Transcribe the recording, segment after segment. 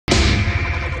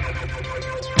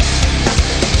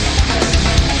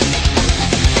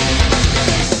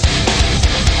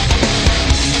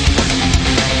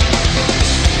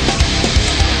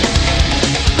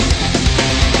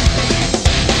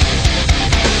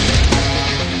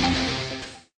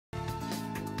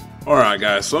Alright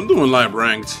guys, so I'm doing live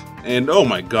ranked, and oh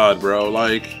my god bro,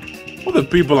 like, all the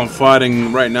people I'm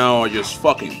fighting right now are just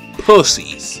fucking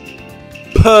pussies.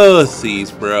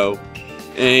 Pussies, bro.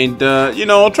 And, you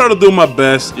know, I'll try to do my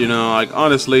best, you know, like,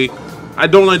 honestly, I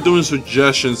don't like doing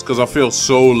suggestions because I feel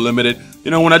so limited.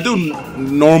 You know, when I do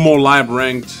normal live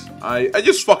ranked, I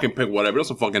just fucking pick whatever, it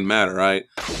doesn't fucking matter, right?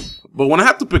 But when I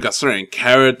have to pick a certain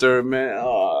character, man,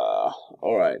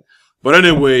 alright. But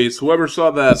anyways, whoever saw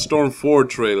that Storm 4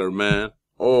 trailer, man,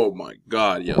 oh my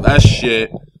god, yo, that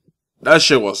shit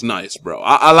was nice, bro.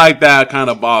 I like that kind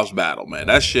of boss battle, man.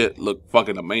 That shit looked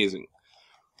fucking amazing.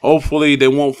 Hopefully they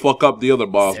won't fuck up the other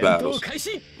boss battles.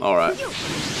 Alright.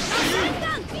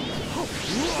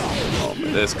 Oh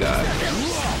man, this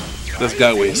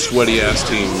guy with his sweaty ass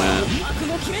team, man.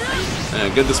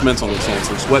 Man, get this man on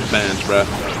some sweatbands, bro.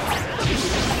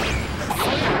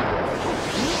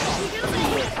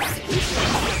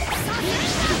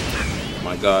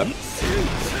 My god.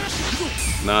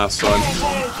 Nah, son.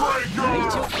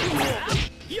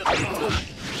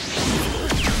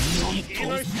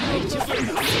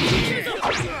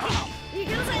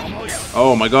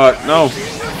 Oh my god, no.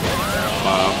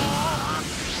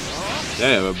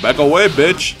 Yeah, back away,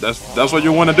 bitch. That's what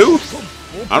you want to do?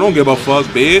 I don't give a fuck,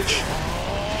 bitch.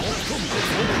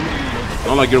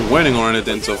 Not like you're winning or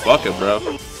anything, so fuck it, bro.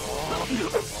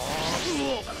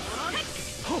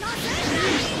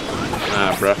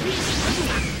 Nah, bro.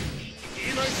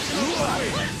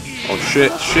 Oh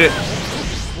shit, shit.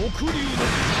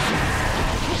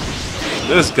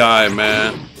 This guy,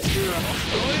 man.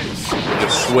 Your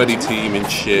sweaty team and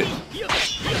shit.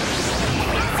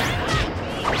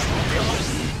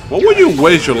 Why would you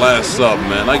waste your last sub,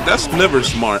 man? Like, that's never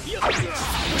smart.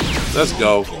 Let's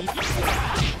go.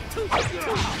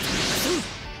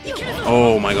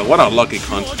 Oh my god, what a lucky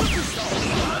cunt.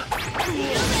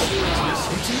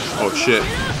 Oh shit.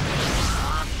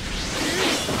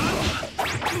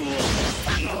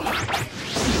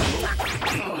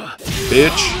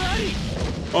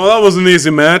 Bitch. Oh, that was an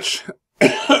easy match.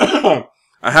 I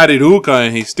had Iruka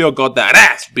and he still got that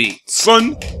ass beat,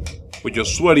 son. With your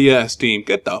sweaty ass team.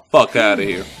 Get the fuck out of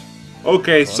here.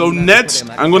 Okay, so next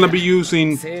I'm gonna be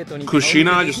using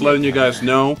Kushina, just letting you guys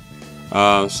know.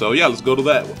 So yeah, let's go to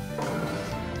that one.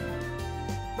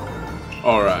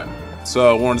 Alright.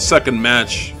 So we're on the second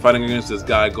match, fighting against this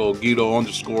guy called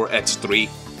Guido_X3.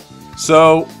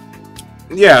 So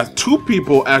yeah, 2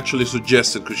 people actually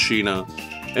suggested Kushina.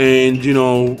 And you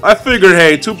know, I figured,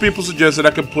 hey, 2 people suggested,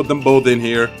 I could put them both in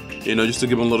here, you know, just to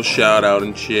give them a little shout out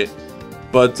and shit.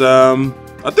 But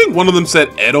I think one of them said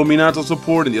Edo Minato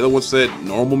support and the other one said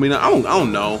normal Minato. I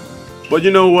don't know. But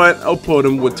you know what? I'll put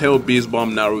him with Tail Beast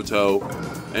Bomb Naruto.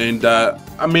 And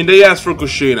I mean, they asked for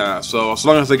Kushina, so as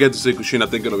long as I get to see Kushina, I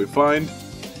think it'll be fine.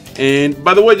 And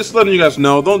by the way, just letting you guys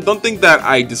know, don't think that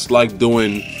I dislike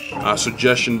doing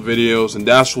suggestion videos, and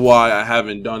that's why I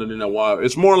haven't done it in a while.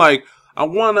 It's more like I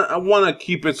wanna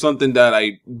keep it something that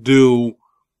I do,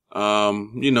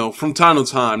 you know, from time to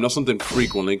time, not something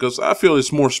frequently, because I feel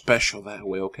it's more special that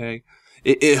way. Okay,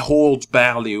 it holds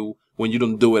value when you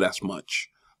don't do it as much.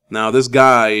 Now, this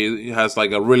guy has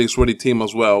like a really sweaty team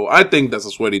as well. I think that's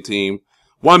a sweaty team.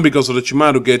 One, because of the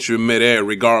Chimaru gets you in midair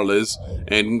regardless,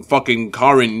 and fucking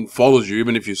Karin follows you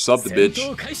even if you sub the bitch.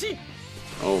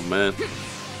 Oh man.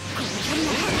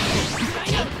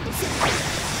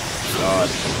 God.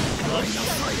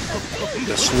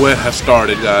 The sweat has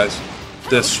started, guys.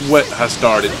 The sweat has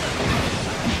started.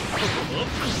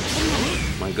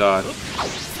 My god.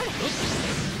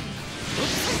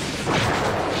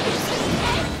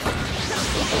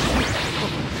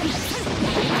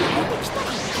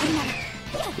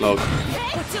 Look.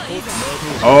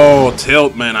 Oh,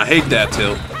 tilt, man. I hate that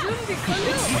tilt.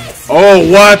 Oh,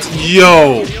 what?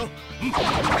 Yo.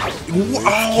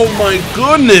 Oh, my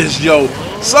goodness, yo.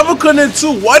 Sabakunen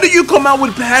 2, why do you come out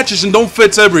with patches and don't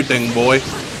fix everything, boy?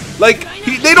 Like,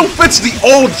 they don't fix the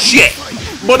old shit,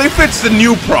 but they fix the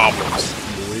new problems.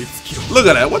 Look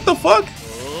at that. What the fuck?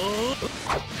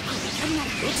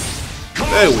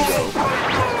 There we go.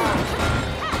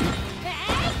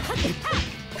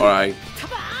 Alright.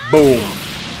 Boom.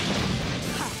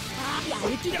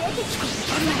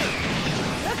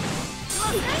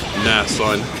 Nah,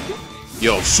 son.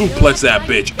 Yo, suplex that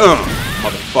bitch.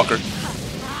 Motherfucker.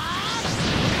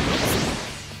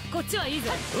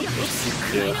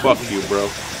 Yeah, fuck you, bro.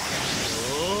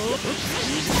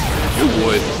 You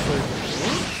would.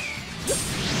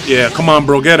 Yeah, come on,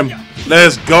 bro. Get him.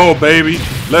 Let's go, baby.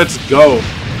 Let's go.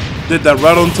 Did that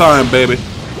right on time, baby.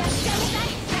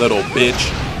 Little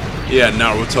bitch. Yeah,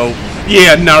 Naruto.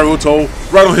 Yeah, Naruto.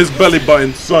 Right on his belly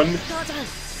button, son.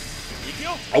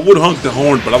 I would honk the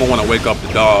horn, but I don't want to wake up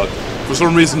the dog. For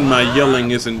some reason, my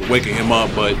yelling isn't waking him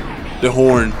up, but the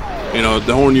horn, you know,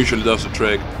 the horn usually does the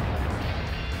trick.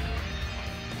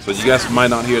 So you guys might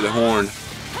not hear the horn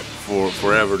for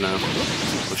forever now.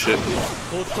 Oh shit.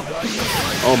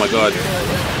 Oh my god.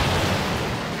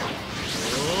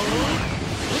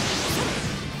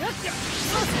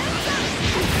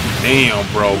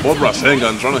 Damn, bro. Both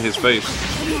Rasengan's right on his face.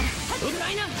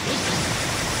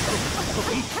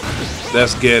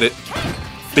 Let's get it.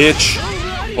 Bitch.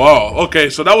 Wow, okay,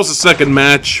 so that was the second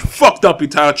match. Fucked up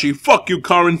Itachi. Fuck you,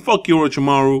 Karin. Fuck you,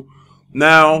 Orochimaru.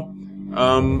 Now,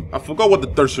 I forgot what the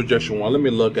third suggestion was. Let me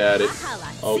look at it.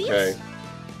 Okay.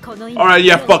 Alright,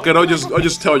 yeah, fuck it. I'll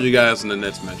just tell you guys in the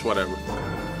next match, whatever.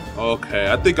 Okay,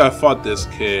 I think I fought this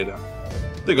kid.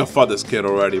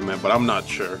 Already, man, but I'm not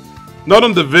sure. Not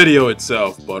on the video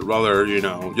itself, but rather, you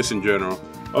know, just in general.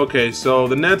 Okay, so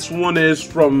the next one is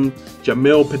from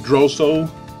Jamil Pedroso.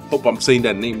 Hope I'm saying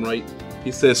that name right.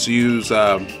 He says to use,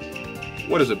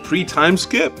 what is it, pre-time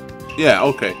skip? Yeah,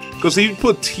 okay. Because he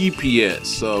put TPS,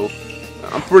 so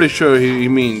I'm pretty sure he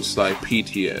means like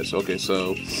PTS. Okay,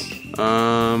 so,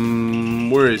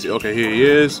 where is he? Okay, here he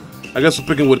is. I guess we're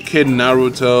picking with Kid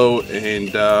Naruto,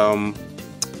 and,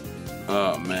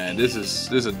 oh man, this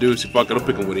is a doozy. Fuck it, I'm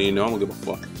picking with Ino. I don't give a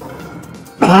fuck.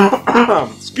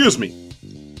 Excuse me.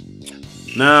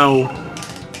 Now,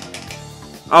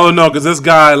 I don't know, because this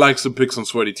guy likes to pick some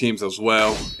sweaty teams as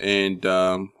well. And,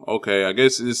 okay, I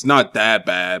guess it's not that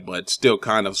bad, but still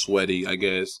kind of sweaty, I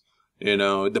guess. You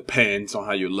know, it depends on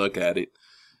how you look at it.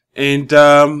 And,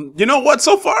 you know what?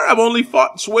 So far, I've only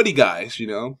fought sweaty guys, you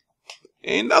know.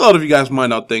 And a lot of you guys might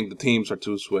not think the teams are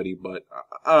too sweaty, but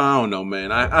I don't know,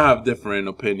 man. I have different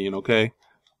opinion, okay?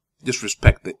 Just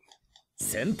respect it.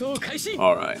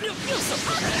 Alright.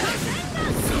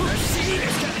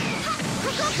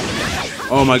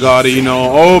 Oh my god, Ino.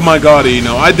 Oh my god,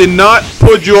 Ino. I did not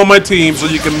put you on my team so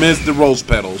you can miss the rose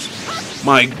petals.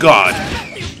 My god.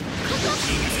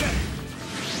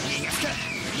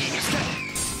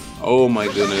 Oh my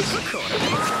goodness.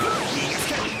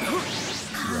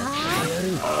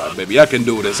 Alright, baby. I can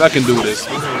do this. I can do this.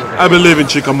 I believe in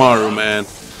Shikamaru, man.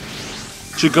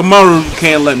 Shikamaru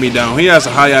can't let me down. He has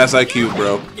a high-ass IQ,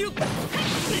 bro.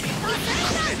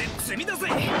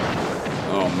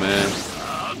 Oh, man.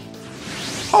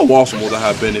 How awesome would that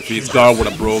have been if his guard would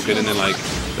have broken and then, like,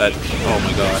 that... Oh,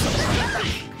 my god.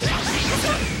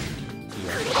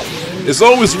 It's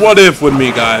always what if with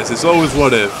me, guys. It's always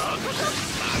what if.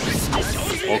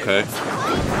 Okay.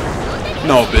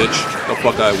 No, bitch. The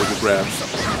fuck out with your grab.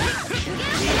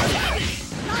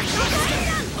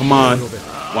 Come on.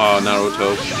 Wow,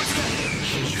 Naruto.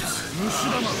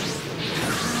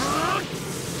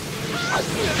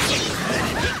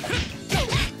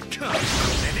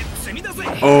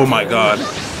 Oh my god.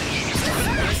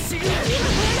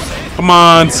 Come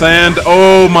on, Sand.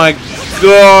 Oh my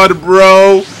god,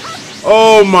 bro.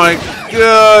 Oh my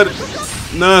god.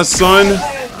 Nah, son.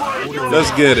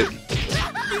 Let's get it.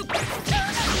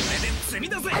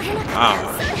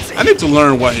 Ah, I need to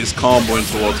learn what his combo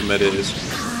into ultimate is.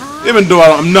 Even though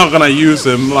I'm not gonna use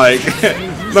him like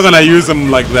I'm not gonna use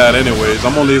him like that anyways.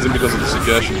 I'm only using him because of the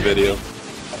suggestion video.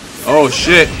 Oh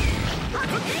shit.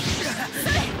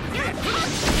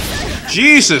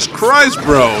 Jesus Christ,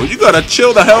 bro. You gotta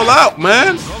chill the hell out,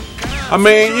 man. I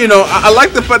mean, you know, I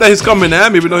like the fact that he's coming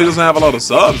at me even though he doesn't have a lot of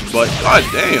subs, but god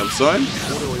damn, son.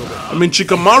 I mean,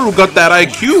 Shikamaru got that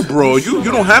IQ, bro. You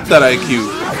don't have that IQ.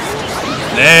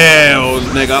 Damn,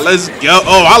 nigga, let's go.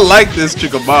 Oh, I like this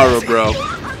Shikamaru, bro.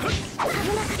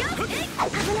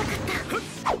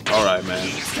 Alright, man.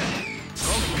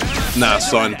 Nah,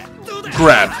 son.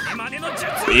 Grab.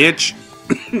 Bitch.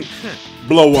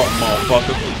 Blow up,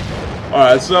 motherfucker.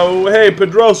 Alright, so, hey,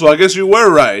 Pedroso, I guess you were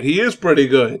right. He is pretty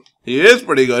good. He is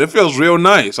pretty good. It feels real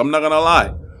nice. I'm not gonna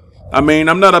lie. I mean,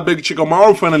 I'm not a big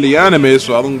Shikamaru fan in the anime,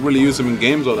 so I don't really use him in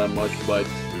games all that much. But,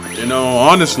 you know,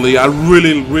 honestly, I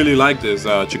really like this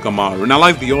Shikamaru. And I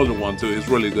like the older one, too. It's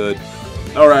really good.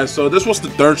 Alright, so this was the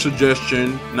third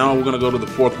suggestion. Now we're gonna go to the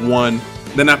fourth one.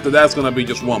 Then after that's gonna be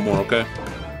just one more, okay?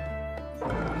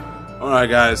 Alright,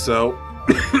 guys, so...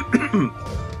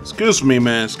 Excuse me,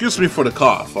 man. Excuse me for the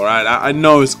cough, alright? I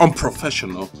know it's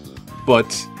unprofessional,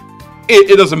 but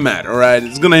it doesn't matter, alright?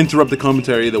 It's gonna interrupt the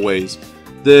commentary either ways.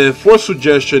 The fourth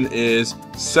suggestion is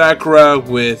Sakura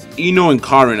with Ino and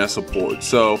Karin as support.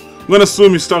 So, I'm gonna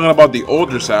assume he's talking about the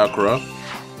older Sakura.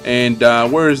 And,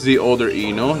 where is the older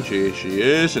Ino? Here she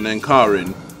is. And then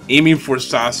Karin, aiming for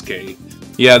Sasuke.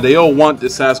 Yeah, they all want the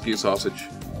Sasuke sausage.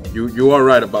 You are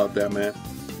right about that, man.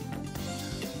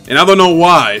 And I don't know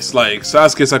why. It's like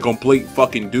Sasuke's a complete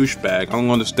fucking douchebag. I don't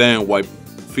understand why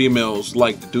females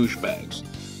like the douchebags.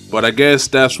 But I guess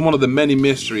that's one of the many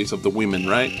mysteries of the women,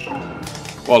 right?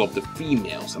 All of the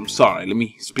females. I'm sorry, let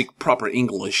me speak proper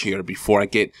English here before I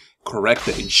get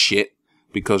corrected and shit.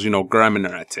 Because, you know, grammar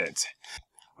at it.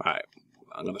 Alright,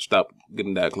 I'm gonna stop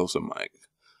getting that close to the mic.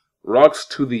 Rocks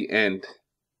to the End.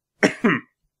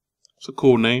 It's a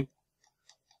cool name.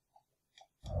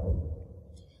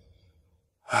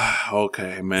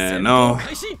 Okay, man, no.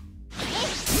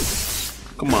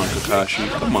 Come on, Kakashi.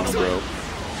 Come on, bro.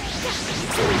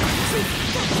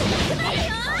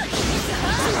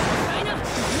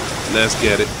 Let's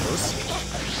get it.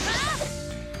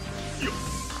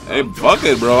 Hey,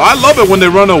 Bucket, bro. I love it when they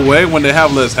run away when they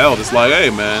have less health. It's like, hey,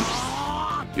 man.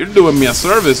 You're doing me a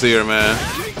service here, man.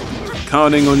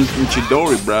 Counting on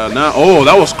Chidori, bro. Now, oh,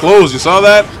 that was close. You saw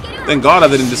that? Thank God I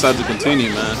didn't decide to continue,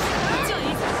 man.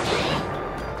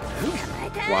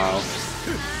 Wow.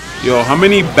 Yo, how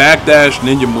many backdash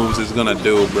ninja moves is gonna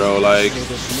do, bro? Like,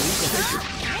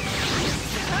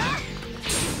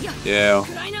 yeah.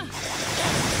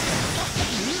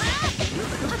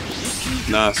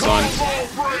 Nah, son.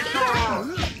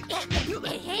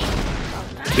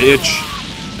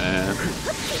 Bitch. Man.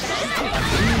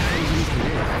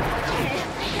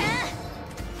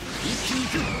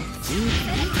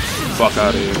 Fuck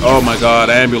out of here. Oh my god,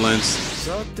 ambulance.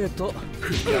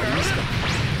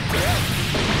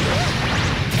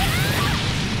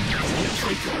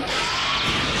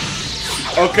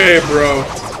 Okay, bro.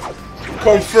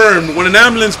 Confirmed. When an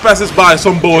ambulance passes by,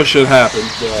 some bullshit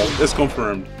happens, bro. It's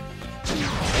confirmed.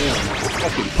 Damn,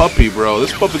 fucking puppy, bro.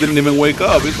 This puppy didn't even wake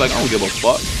up. He's like, I don't give a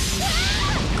fuck.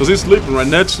 Because he's sleeping right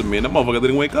next to me, and that motherfucker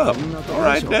didn't wake up.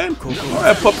 Alright, then.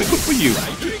 Alright, puppy, good for you.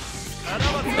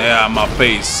 Yeah, my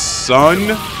face,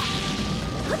 son.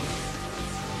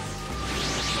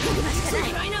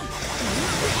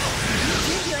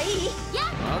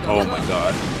 Oh my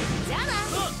god.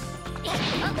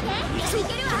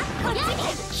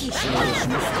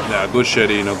 Yeah, good shit,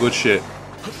 Ino, good shit.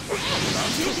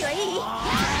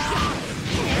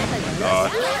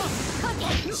 God.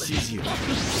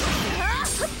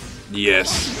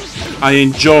 Yes. I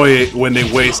enjoy it when they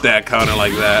waste that counter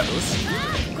like that.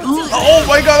 Oh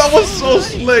my god, that was so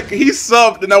slick. He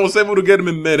subbed and I was able to get him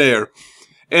in midair.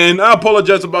 And I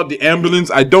apologize about the ambulance.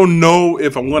 I don't know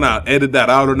if I'm gonna edit that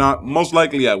out or not. Most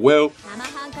likely I will.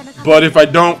 But if I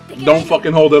don't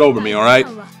fucking hold it over me, alright?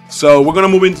 So we're gonna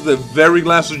move into the very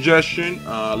last suggestion.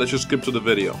 Let's just skip to the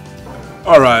video.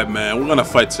 Alright, man, we're gonna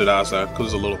fight Tsudasa because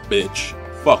he's a little bitch.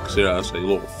 Fuck Tsudasa, you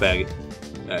little faggot.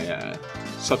 Yeah,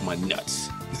 suck my nuts.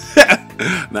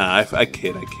 Nah, I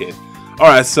kid.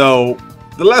 Alright, so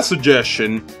the last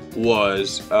suggestion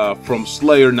was from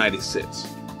Slayer96.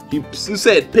 He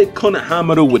said pick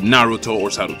Konohamaru with Naruto or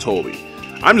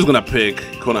Sarutobi. I'm just gonna pick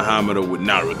Konohamaru with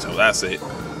Naruto, that's it.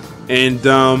 And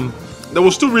there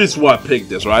was two reasons why I picked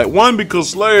this, right? One, because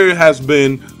Slayer has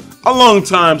been a long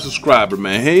time subscriber,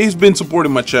 man. He's been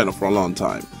supporting my channel for a long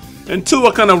time. And two,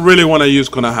 I kind of really want to use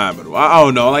Konohamaru. I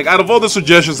don't know, like out of all the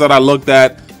suggestions that I looked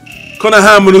at,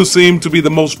 Konohamaru seemed to be the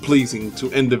most pleasing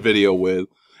to end the video with.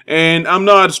 And I'm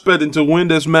not expecting to win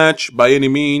this match by any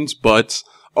means, but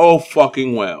oh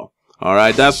fucking well.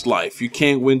 Alright, that's life. You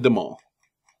can't win them all.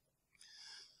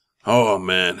 Oh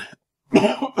man.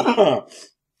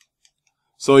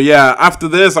 So yeah, after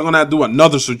this, I'm gonna do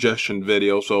another suggestion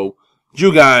video, so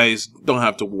you guys don't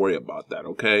have to worry about that,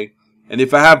 okay? And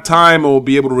if I have time, I'll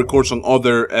be able to record some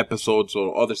other episodes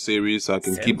or other series so I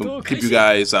can keep you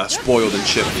guys spoiled and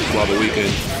shit throughout the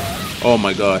weekend. Oh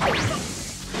my god.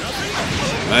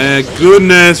 Man,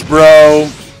 goodness, bro.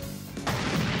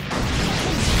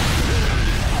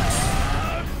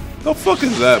 The fuck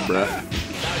is that, bro?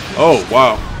 Oh,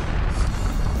 wow.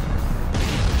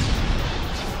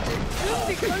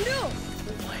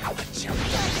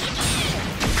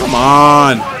 Come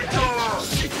on.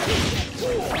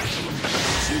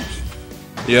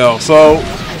 Yo, so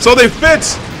they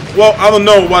fit. Well, I don't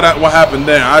know what happened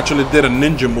there. I actually did a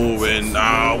ninja move and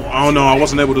I don't know, I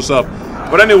wasn't able to sub.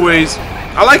 But anyways,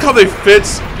 I like how they fit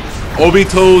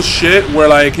Obito's shit where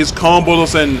like his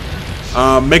combos and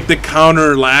make the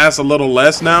counter last a little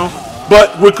less now.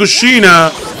 But with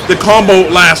Kushina, the combo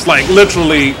lasts like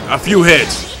literally a few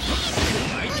hits.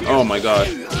 Oh my god.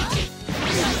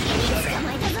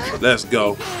 Let's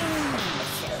go.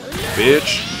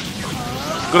 Bitch.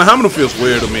 Konohamaru feels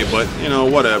weird to me, but you know,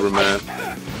 whatever, man.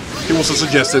 He was a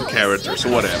suggested character, so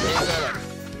whatever.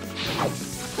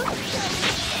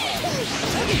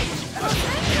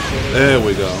 There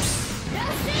we go.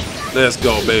 Let's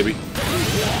go, baby.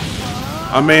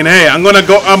 I mean, hey, I'm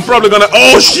probably gonna,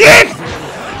 oh shit!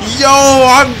 Yo,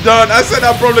 I'm done. I said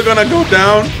I'm probably gonna go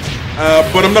down.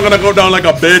 But I'm not gonna go down like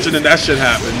a bitch and then that shit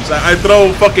happens. I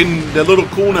throw fucking the little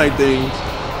kunai things,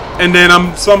 and then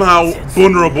I'm somehow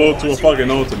vulnerable to a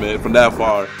fucking ultimate from that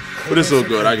far. But it's so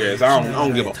good, I guess. I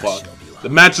don't give a fuck. The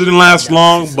match didn't last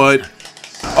long, but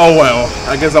oh well.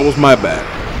 I guess that was my bad.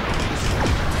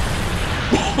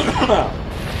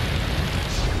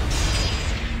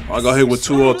 I got hit with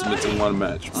 2 ultimates in 1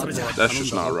 match. That's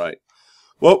just not right.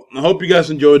 Well, I hope you guys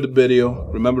enjoyed the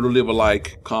video. Remember to leave a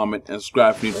like, comment, and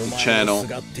subscribe if you're new to the channel.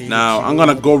 Now, I'm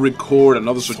gonna go record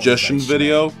another suggestion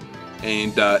video.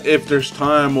 And if there's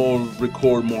time, I'll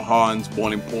record more Hans,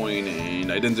 Boiling Point, and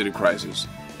Identity Crisis.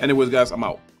 Anyways, guys, I'm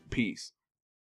out. Peace.